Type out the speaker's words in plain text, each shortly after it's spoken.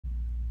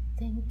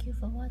Thank you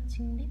for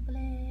watching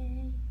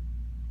replay.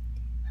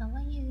 How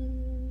are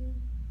you?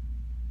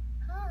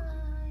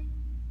 Hi.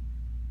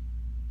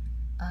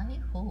 I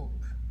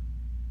hope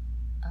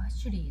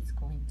Ashley is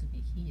going to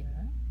be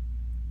here.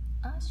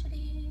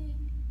 Ashley,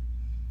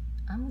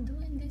 I'm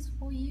doing this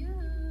for you.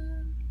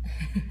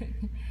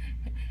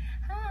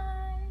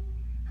 Hi.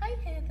 Hi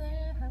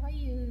Heather, how are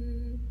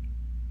you?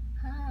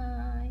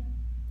 Hi.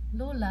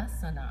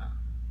 Lolasana.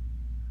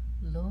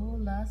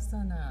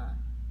 Lolasana.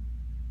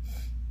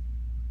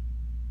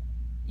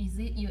 Is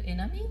it your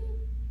enemy?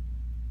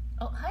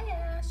 Oh, hi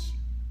Ash.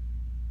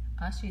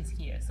 Ash is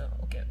here, so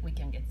okay, we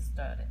can get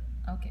started.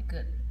 Okay,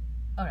 good.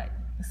 All right,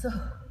 so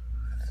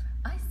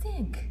I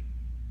think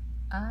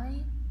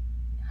I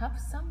have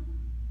some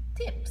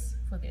tips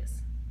for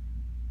this.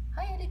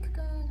 Hi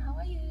Eric-kun, how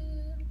are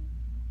you?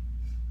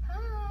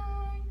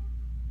 Hi.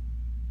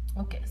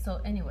 Okay, so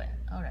anyway,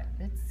 all right,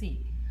 let's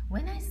see.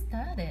 When I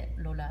started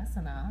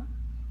Lolasana,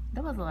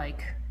 that was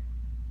like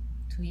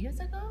 2 years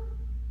ago.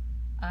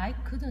 I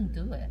couldn't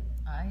do it.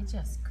 I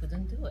just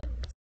couldn't do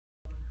it.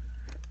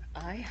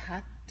 I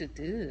had to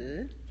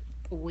do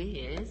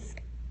with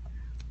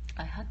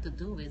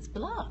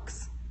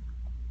blocks.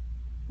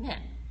 Yeah.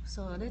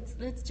 So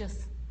let's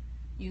just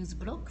use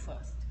block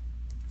first.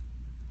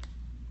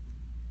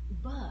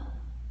 But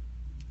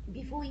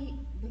before we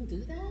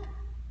do that,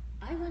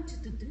 I want you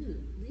to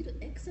do little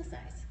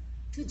exercise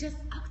to just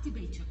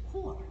activate your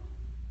core.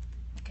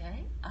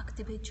 Okay?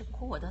 Activate your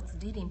core. That's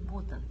really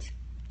important.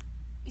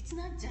 It's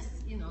not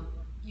just,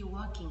 you're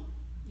working,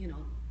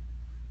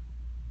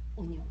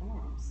 on your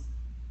arms.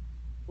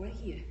 Right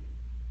here.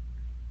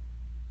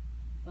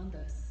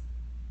 Bandhas.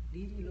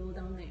 Really low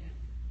down there.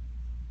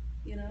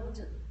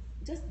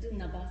 Just do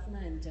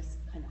Navasana and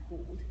just kind of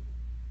hold.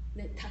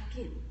 Then tuck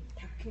in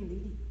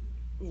really,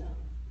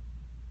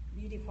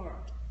 really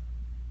hard.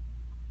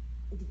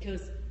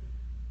 Because,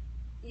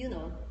 you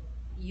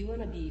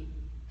want to be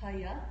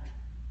high up.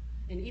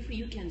 And if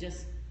you can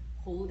just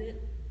hold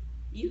it,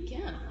 you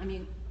can.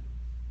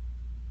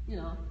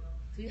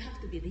 So you have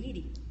to be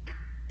really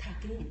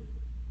tucked in.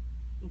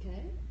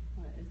 Okay?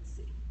 All right, let's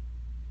see.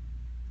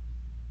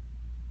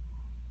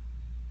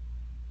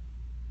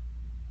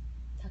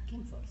 Tuck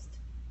in first.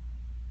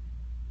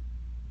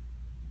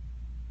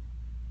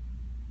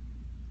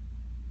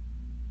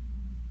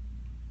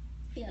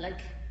 Yeah,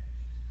 like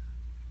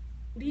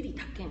really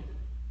tuck in.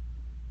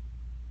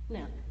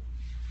 Now,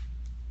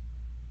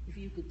 if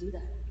you could do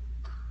that,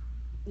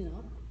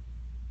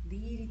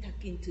 really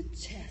tuck into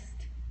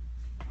chest,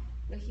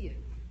 right here,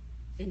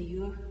 and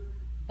your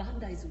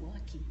bandha is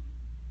working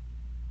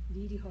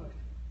really hard.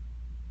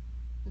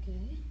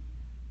 Okay,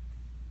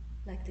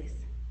 like this.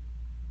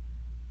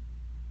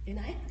 And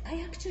I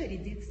actually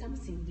did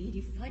something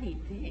really funny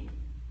thing.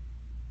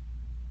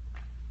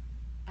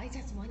 I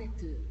just wanted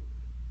to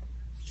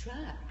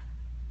try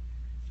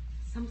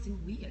something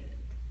weird.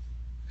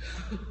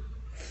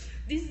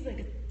 This is like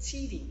a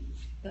cheating,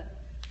 but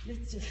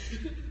let's just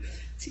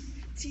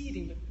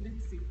cheating.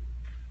 Let's see.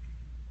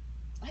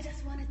 I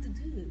just wanted to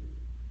do,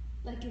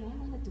 I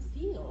wanted to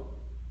feel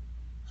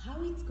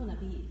how it's gonna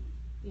be,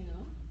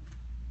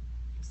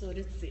 So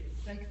let's see,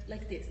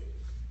 like this.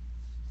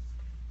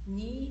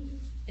 Knee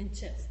and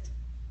chest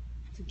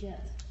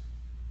together.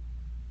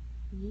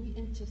 Knee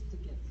and chest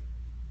together.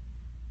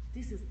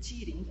 This is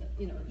cheating, but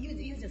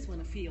you just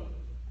want to feel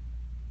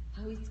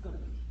how it's gonna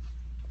be.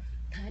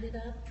 Tie it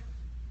up.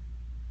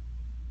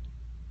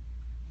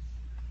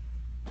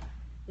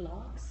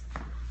 Blocks.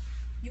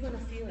 You want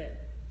to feel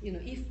it.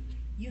 If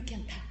you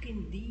can tuck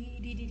in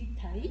really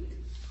tight.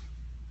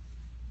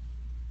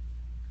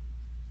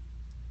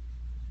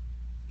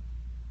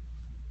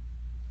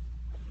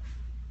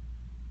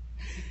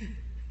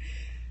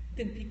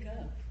 Then pick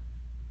up.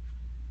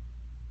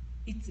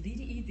 It's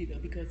really easy though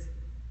because,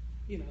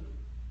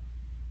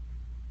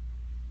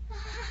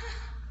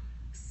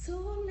 so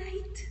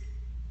light,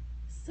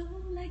 so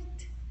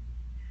light,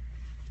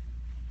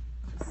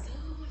 so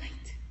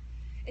light.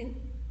 And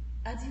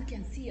as you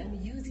can see, I'm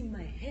using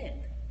my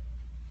head.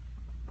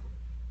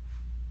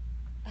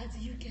 As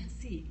you can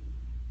see,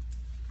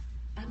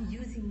 I'm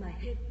using my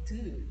head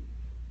to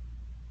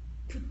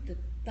put the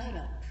butt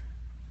up.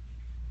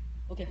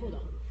 Okay, hold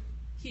on.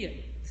 Here,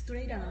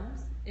 straight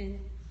arms and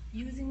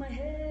using my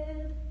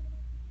head.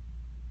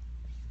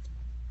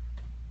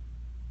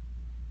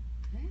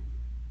 Okay?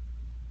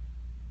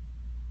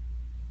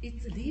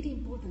 It's really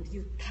important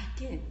you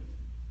tuck in.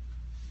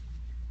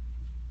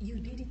 You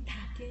really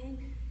tuck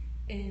in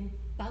and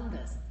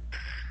bandhas.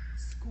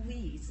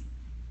 Squeeze.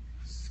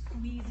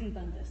 Squeezing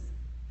bandhas.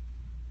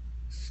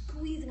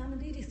 Squeezing, I'm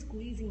really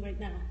squeezing right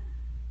now.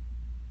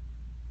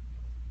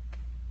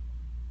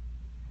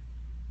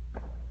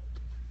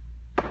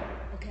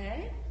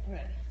 Okay? All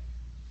right.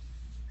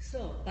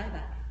 So,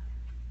 bye-bye.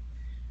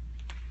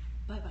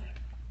 Bye-bye.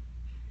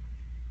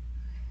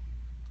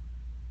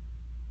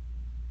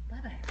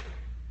 Bye-bye.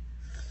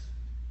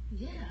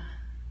 Yeah.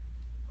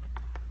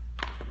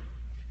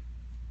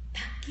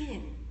 Tuck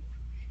in.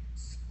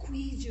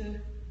 Squeeze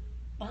your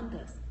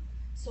bandhas.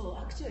 So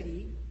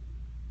actually,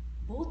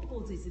 both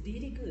poses is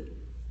really good.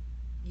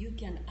 You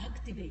can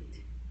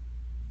activate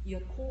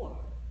your core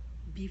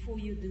before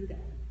you do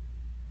that.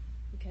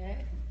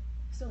 Okay?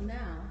 So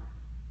now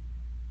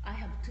I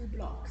have 2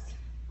 blocks.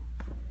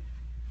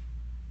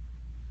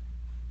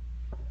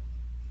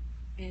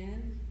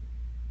 And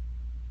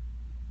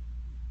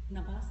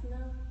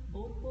Navasana,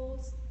 both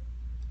pose,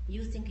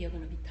 you think you're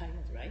going to be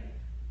tired, right?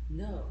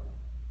 No.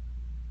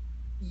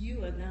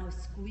 You are now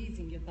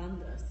squeezing your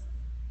bandhas.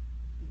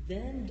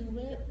 Then do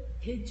it,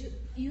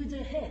 use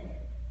your head.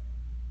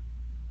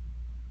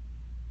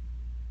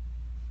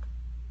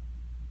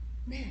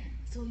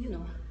 So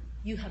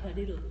you have a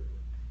little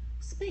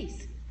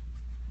space.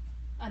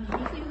 I mean,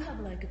 if you have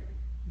like a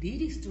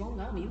really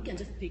strong arm, you can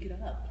just pick it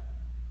up.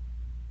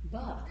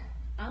 But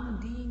I'm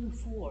leaning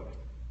forward.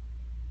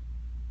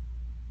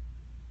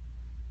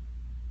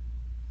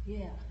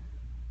 Yeah.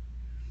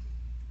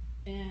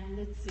 And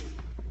let's see.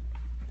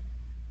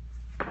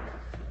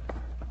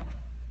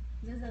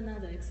 There's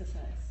another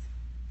exercise.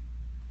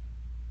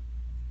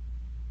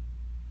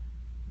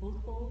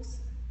 Both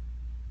balls.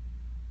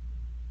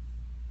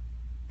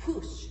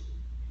 Push.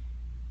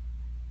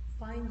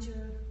 Find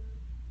your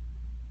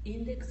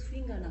index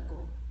finger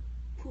knuckle.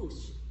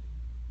 Push.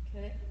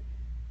 Okay?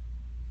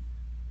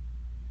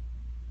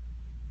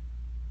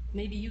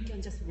 Maybe you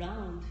can just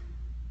round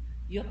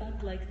your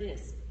back like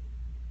this.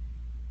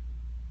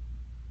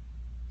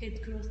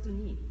 Head close to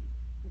knee.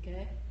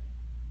 Okay?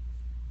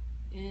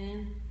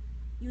 And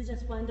you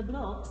just find the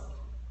blocks.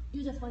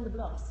 You just find the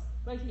blocks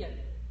right here.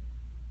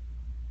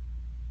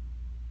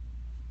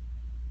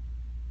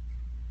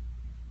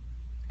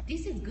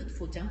 This is good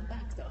for jump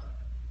back though.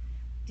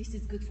 This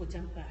is good for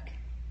jump back.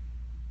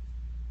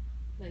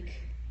 Like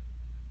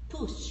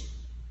push,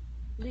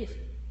 lift,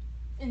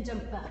 and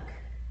jump back.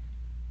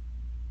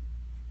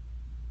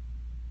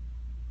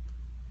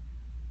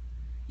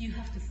 You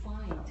have to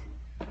find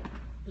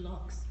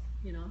blocks,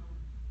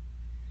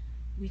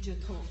 with your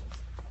toe.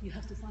 You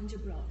have to find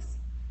your blocks.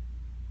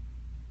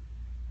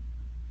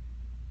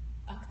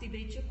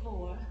 Activate your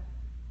core.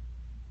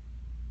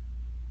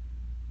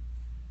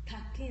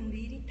 Tuck in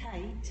really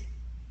tight.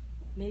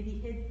 Maybe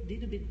head a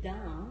little bit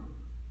down.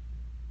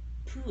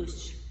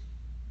 Push.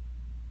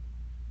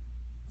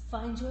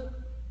 Find your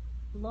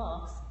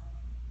blocks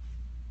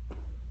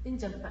and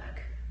jump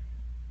back.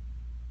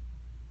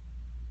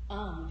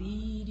 Arm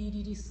really,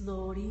 really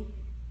slowly.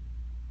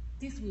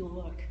 This will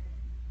work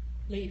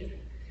later.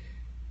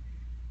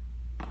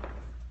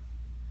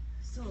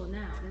 So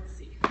now let's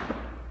see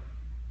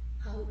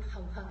how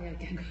high I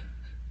can go.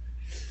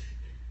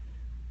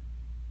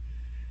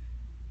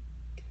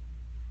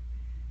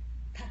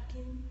 Tuck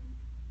in,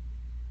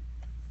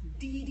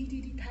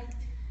 really tight.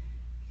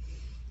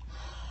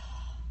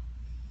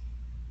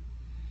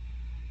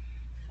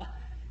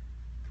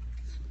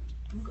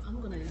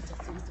 I'm gonna just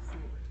use the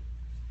floor.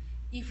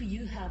 If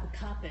you have a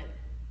carpet,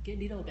 get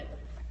a little bit,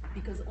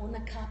 because on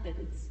the carpet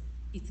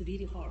it's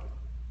really hard.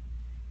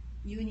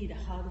 You need a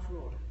hard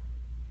floor.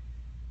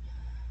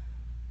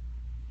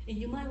 And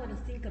you might want to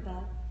think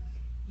about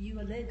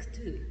your legs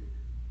too.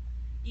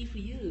 If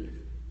you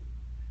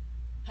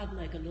have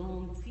like a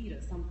long feet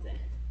or something,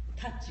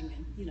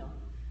 touching them,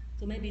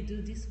 so maybe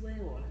do this way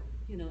or,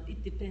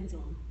 it depends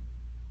on,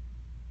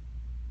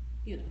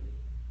 let's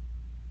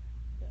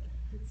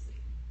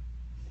see.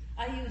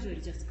 I usually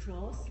just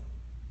cross,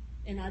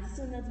 and as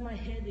soon as my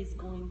head is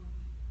going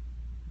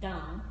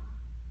down,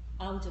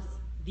 I'll just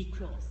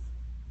decross.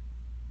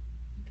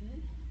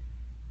 Okay?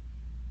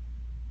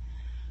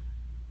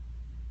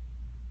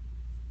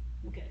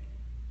 Okay.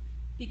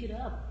 Pick it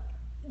up,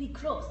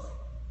 recross.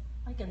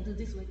 I can do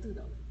this way too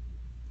though.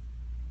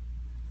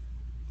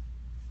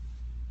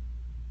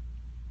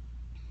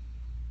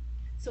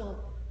 So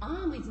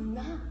arm is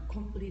not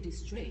completely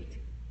straight.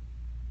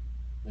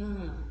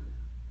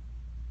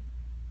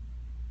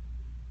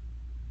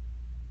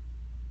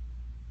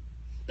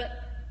 But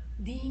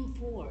lean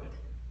forward.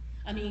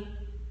 I mean,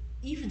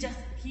 if just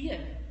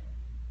here,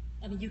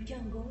 you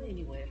can't go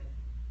anywhere.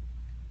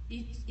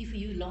 If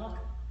you lock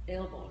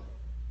elbow,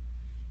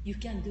 you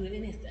can't do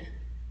anything.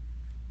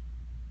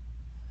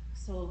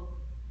 So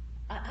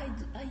I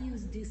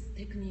use this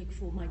technique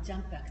for my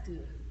jump back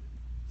too.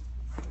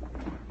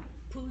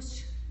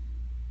 Push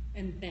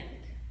and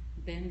bend.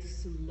 Bend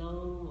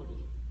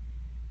slowly.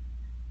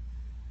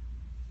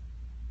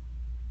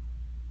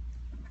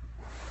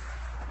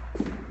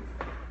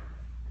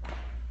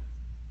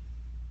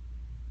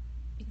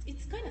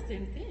 It's kind of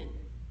same thing.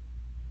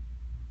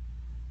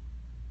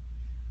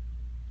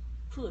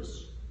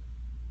 Push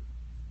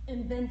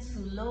and bend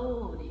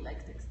slowly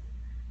like this.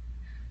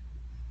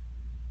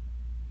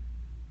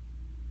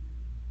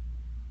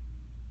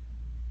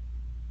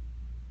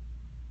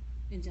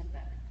 And jump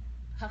back.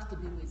 Have to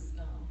do with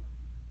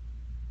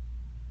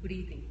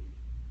breathing.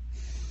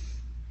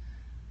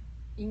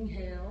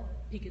 Inhale,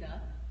 pick it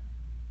up.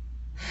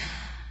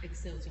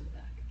 Exhale, jump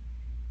back.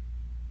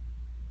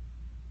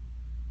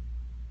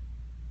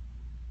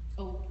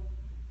 Oh,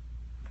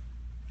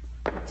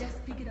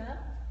 just pick it up.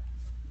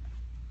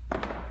 I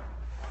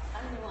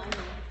know.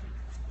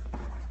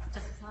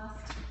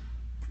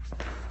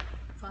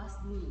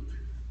 fast move.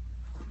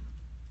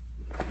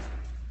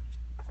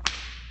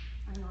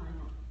 I know.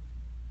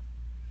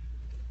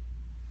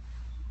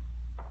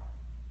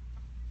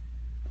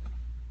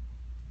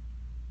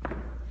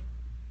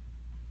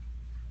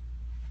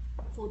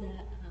 For the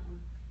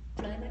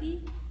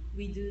primary,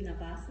 we do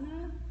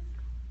Navasana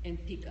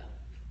and pick up.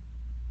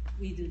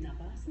 We do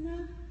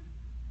Navasana,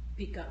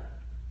 pick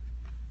up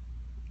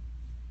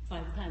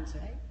 5 times,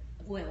 right?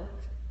 Well,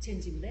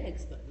 changing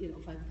legs, but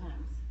 5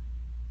 times.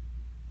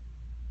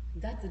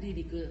 That's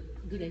really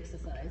good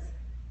exercise.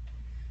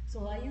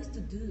 So I used to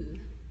do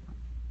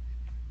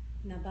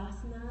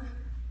Navasana,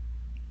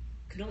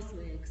 cross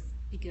legs,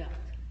 pick it up.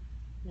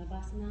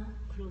 Navasana,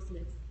 cross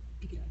legs,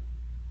 pick it up.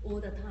 All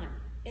the time.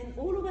 And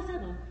all of a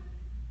sudden,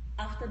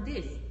 after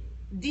this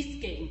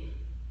came.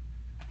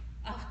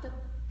 After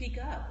pick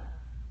up,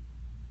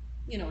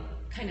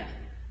 kind of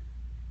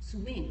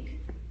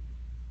swing.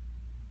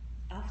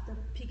 After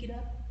pick it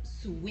up,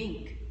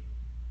 swing.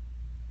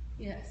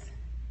 Yes.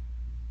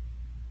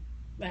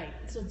 Right,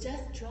 so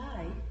just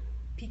try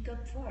pick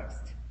up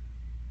first.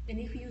 And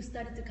if you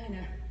start to kind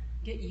of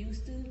get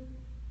used to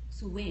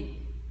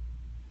swing.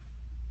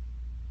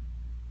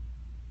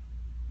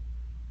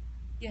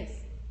 Yes,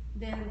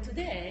 then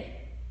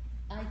today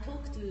I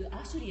talked to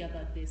Ashley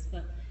about this,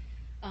 but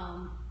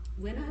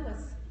when I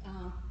was,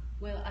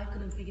 I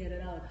couldn't figure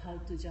it out how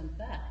to jump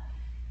back.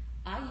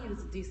 I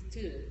used this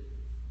too.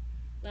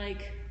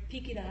 Like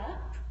pick it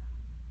up,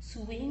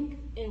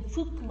 swing, and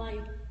hook my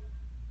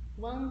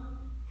one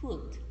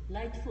foot,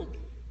 right foot,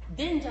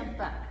 then jump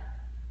back.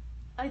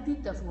 I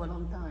did that for a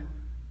long time.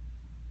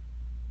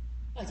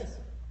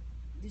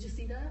 Did you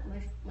see that,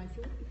 my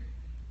foot?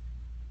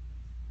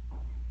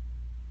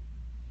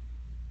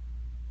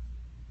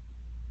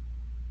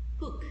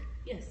 Hook,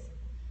 yes.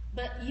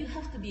 But you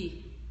have to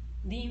be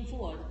lean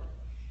forward,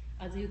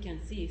 as you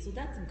can see. So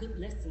that's a good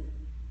lesson.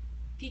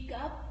 Pick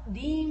up,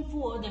 lean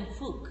forward, and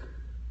hook.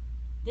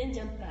 Then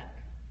jump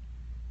back.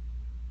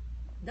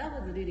 That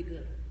was really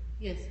good.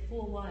 Yes,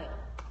 for a while.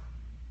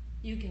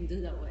 You can do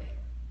that way.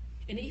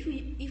 And if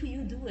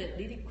you do it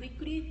really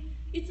quickly,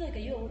 it's like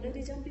you're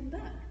already jumping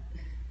back.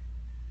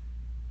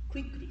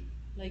 Quickly.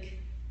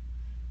 Like,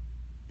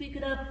 pick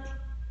it up.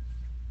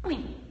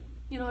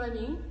 You know what I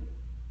mean?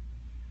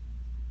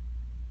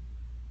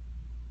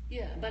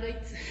 Yeah, but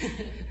it's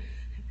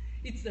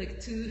it's like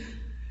two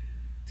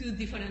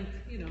different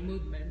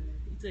movement.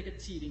 It's like a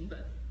cheating,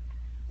 but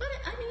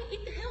I mean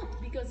it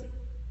helped because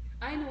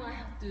I know I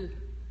have to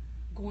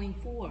going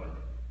forward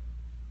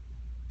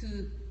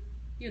to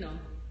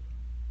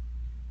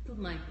put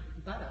my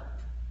butt up.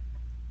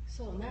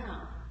 So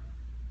now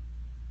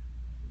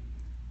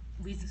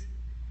with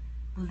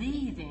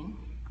breathing,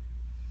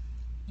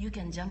 you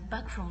can jump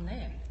back from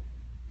there.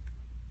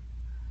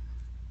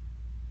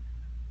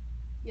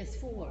 Yes,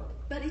 forward.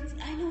 But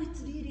I know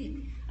it's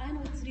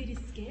really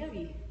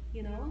scary,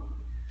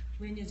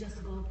 when you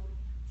just go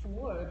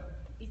forward,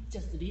 it's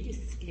just really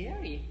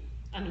scary.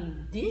 I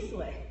mean, this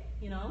way,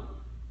 I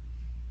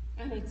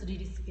know it's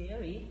really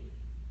scary,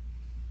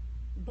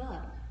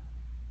 but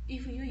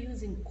if you're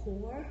using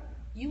core,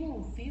 you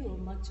won't feel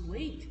much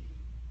weight.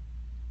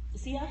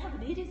 See, I have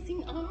really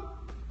thin arm.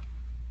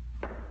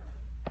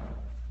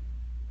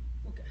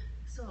 Okay,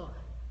 so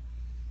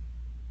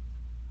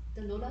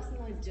the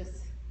Lolasana is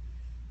just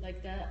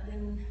like that,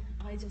 then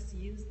I just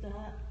use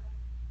that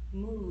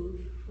move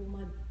for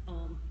my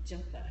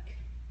jump back.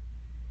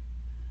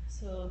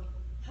 So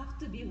have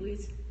to be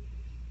with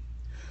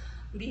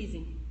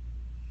breathing.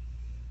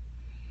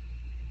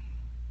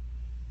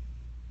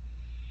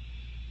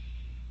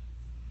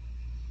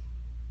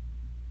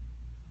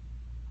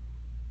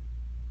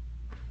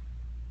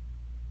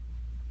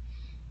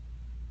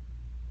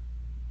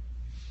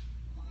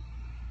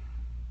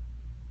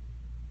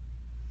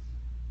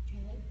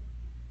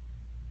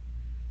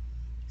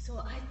 So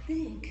I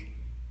think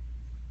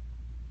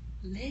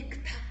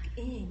leg tuck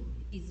in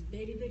is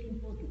very, very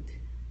important.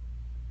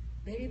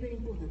 Very, very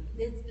important.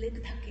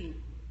 Leg tuck in.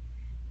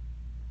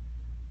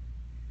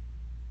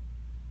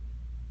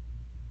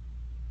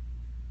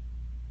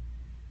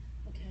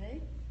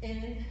 Okay,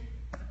 and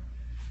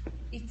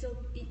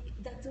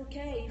that's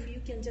okay if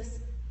you can just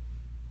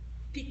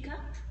pick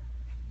up.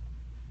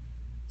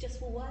 Just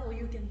for a while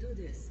you can do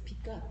this.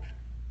 Pick up.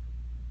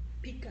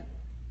 Pick up.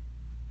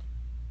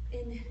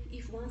 And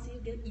if once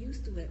you get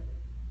used to it,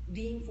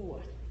 lean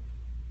forward.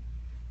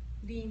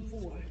 Lean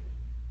forward.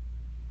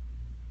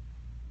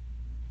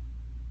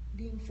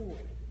 Lean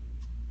forward.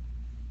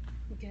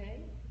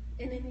 Okay?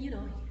 And then,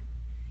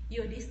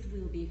 your wrist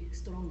will be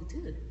strong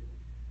too.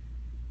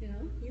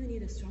 You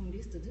need a strong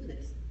wrist to do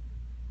this.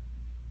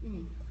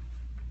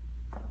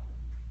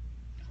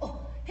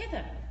 Oh,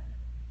 Heather,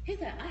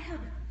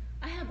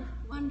 I have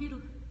one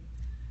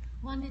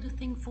little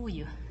thing for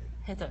you,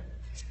 Heather.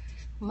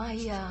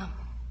 My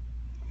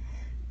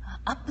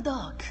up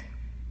dog.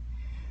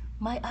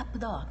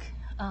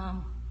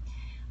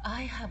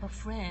 I have a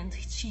friend,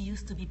 she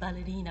used to be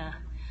ballerina.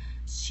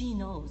 She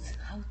knows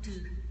how to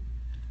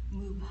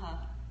move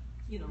her,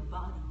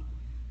 body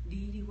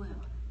really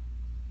well.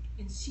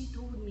 and she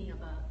told me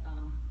about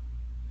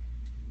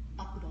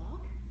up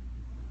dog.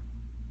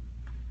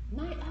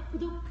 My up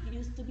dog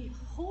used to be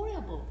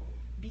horrible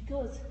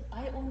because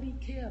I only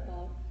care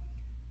about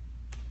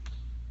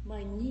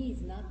my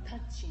knees not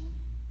touching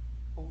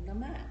on the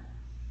mat.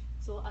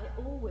 So I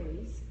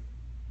always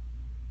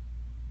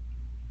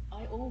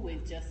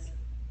just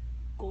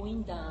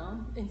going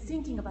down and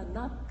thinking about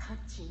not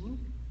touching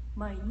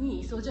my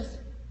knee. So just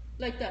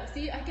like that.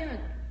 See, I can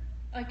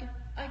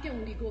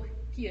only go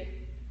here.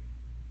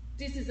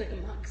 This is like a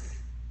max.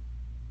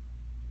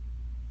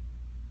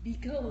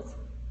 Because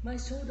my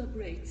shoulder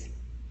blades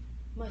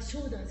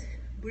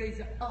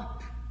are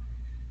up.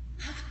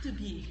 Have to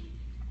be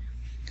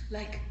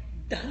like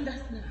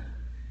Dandasana.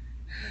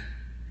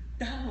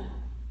 Down.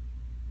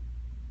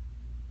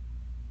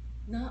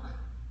 Not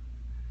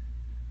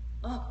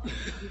up.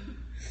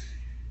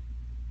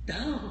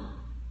 Down.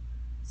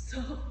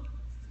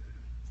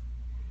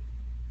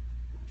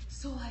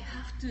 So I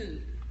have to,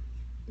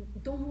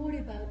 don't worry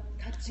about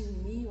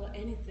touching me or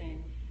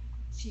anything,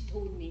 she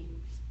told me.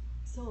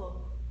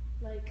 So,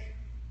 like,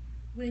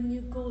 when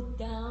you go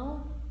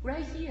down,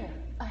 right here,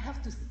 I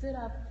have to set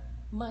up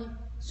my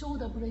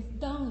shoulder blades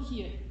down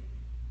here.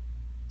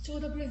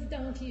 Shoulder blades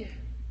down here.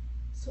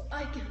 So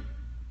I can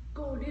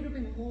go a little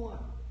bit more.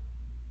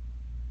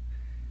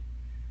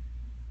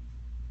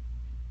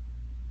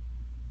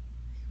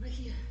 Right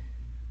here.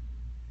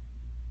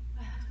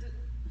 I have to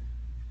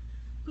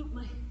put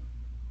my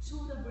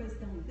shoulder blades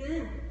down,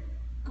 then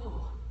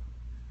go.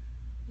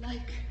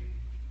 Like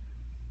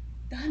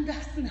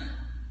Dandasana.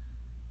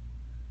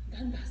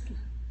 Dandasana.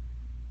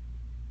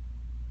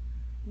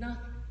 Not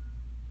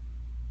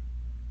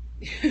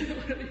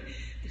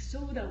the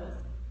shoulder was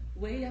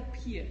way up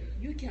here.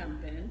 You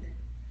can bend.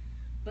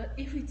 But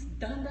if it's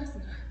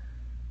Dandasana,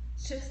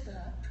 chest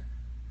up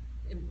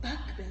and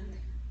back bend.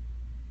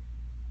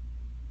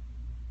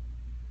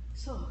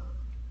 So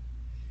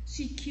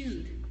she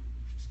cued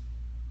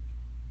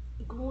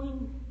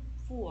going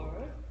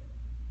forward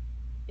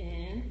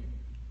and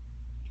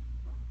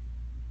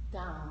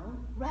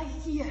down right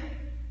here.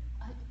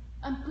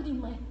 I'm putting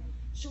my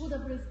shoulder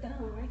blades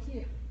down right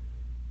here.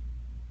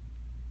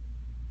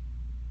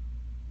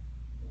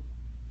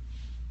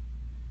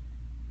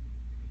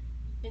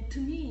 And to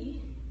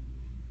me,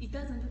 it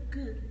doesn't look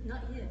good,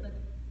 not yet, but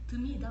to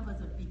me that was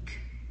a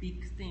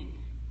big thing.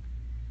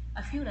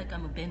 I feel like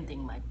I'm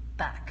bending my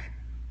back.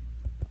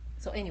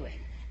 So anyway.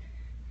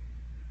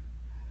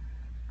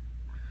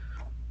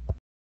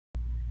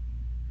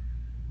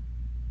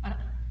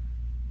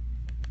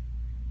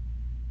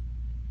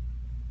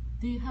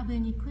 Do you have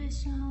any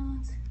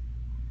questions?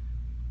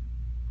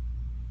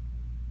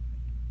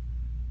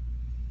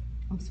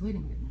 I'm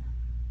sweating right now.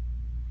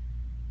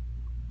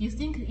 You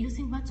think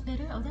much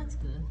better? Oh, that's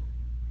good.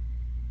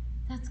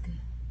 That's good.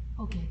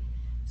 Okay,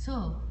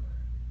 so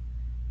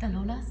the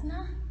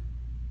Lolasana,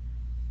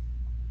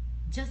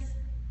 just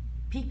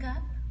pick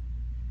up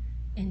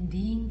and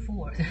lean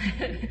forward.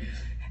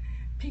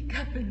 Pick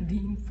up and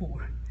lean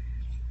forward.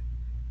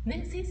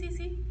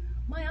 See,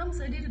 my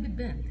arms are a little bit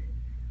bent.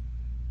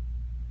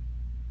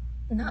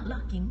 Not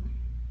locking.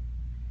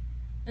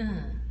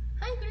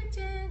 Hi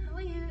Gretchen, how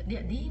are you?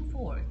 Yeah, lean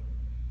forward.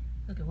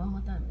 Okay, one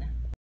more time now.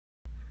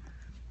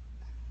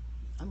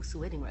 I'm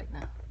sweating right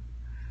now.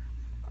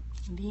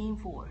 Lean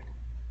forward.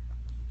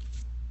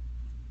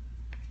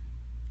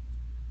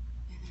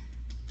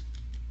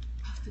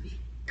 Have to be.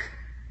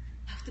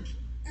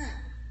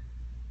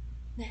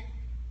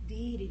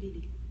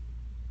 Really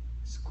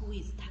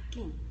squeeze, tuck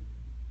in.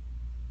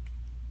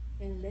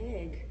 And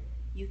leg,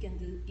 you can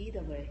do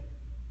either way.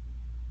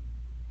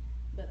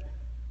 But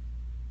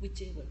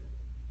whichever.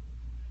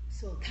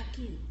 So tuck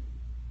in,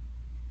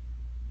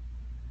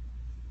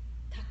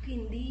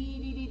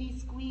 really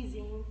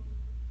squeezing,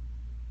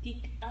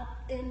 pick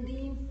up and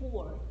lean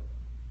forward.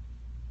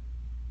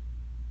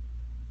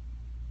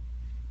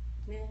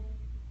 Yeah.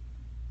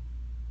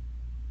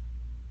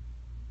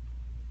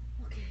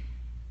 Okay,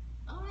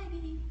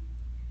 alrighty.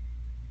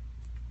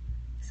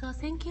 So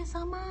thank you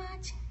so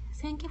much.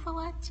 Thank you for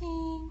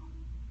watching.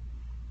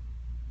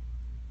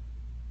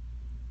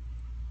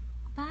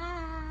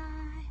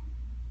 Bye.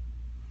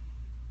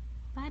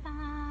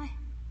 Bye-bye.